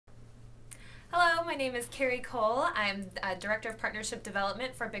my name is Carrie Cole. I'm Director of Partnership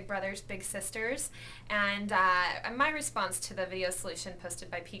Development for Big Brothers Big Sisters, and my response to the video solution posted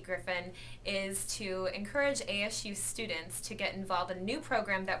by Pete Griffin is to encourage ASU students to get involved in a new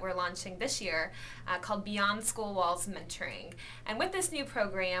program that we're launching this year called Beyond School Walls Mentoring. And with this new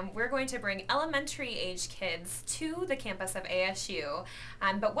program, we're going to bring elementary age kids to the campus of ASU,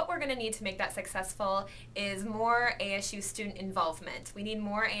 but what we're going to need to make that successful is more ASU student involvement. We need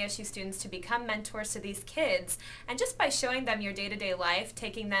more ASU students to become mentors to these kids, and just by showing them your day-to-day life,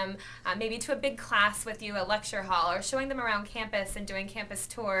 taking them maybe to a big class with you, a lecture hall, or showing them around campus and doing campus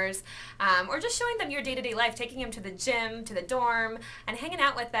tours, or just showing them your day-to-day life, taking them to the gym, to the dorm, and hanging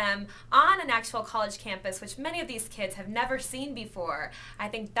out with them on an actual college campus, which many of these kids have never seen before. I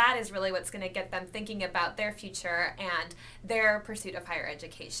think that is really what's going to get them thinking about their future and their pursuit of higher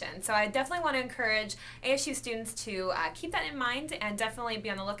education. So I definitely want to encourage ASU students to keep that in mind and definitely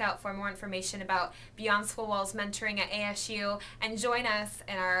be on the lookout for more information about Beyond School Walls Mentoring at ASU, and join us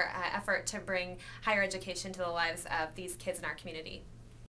in our effort to bring higher education to the lives of these kids in our community.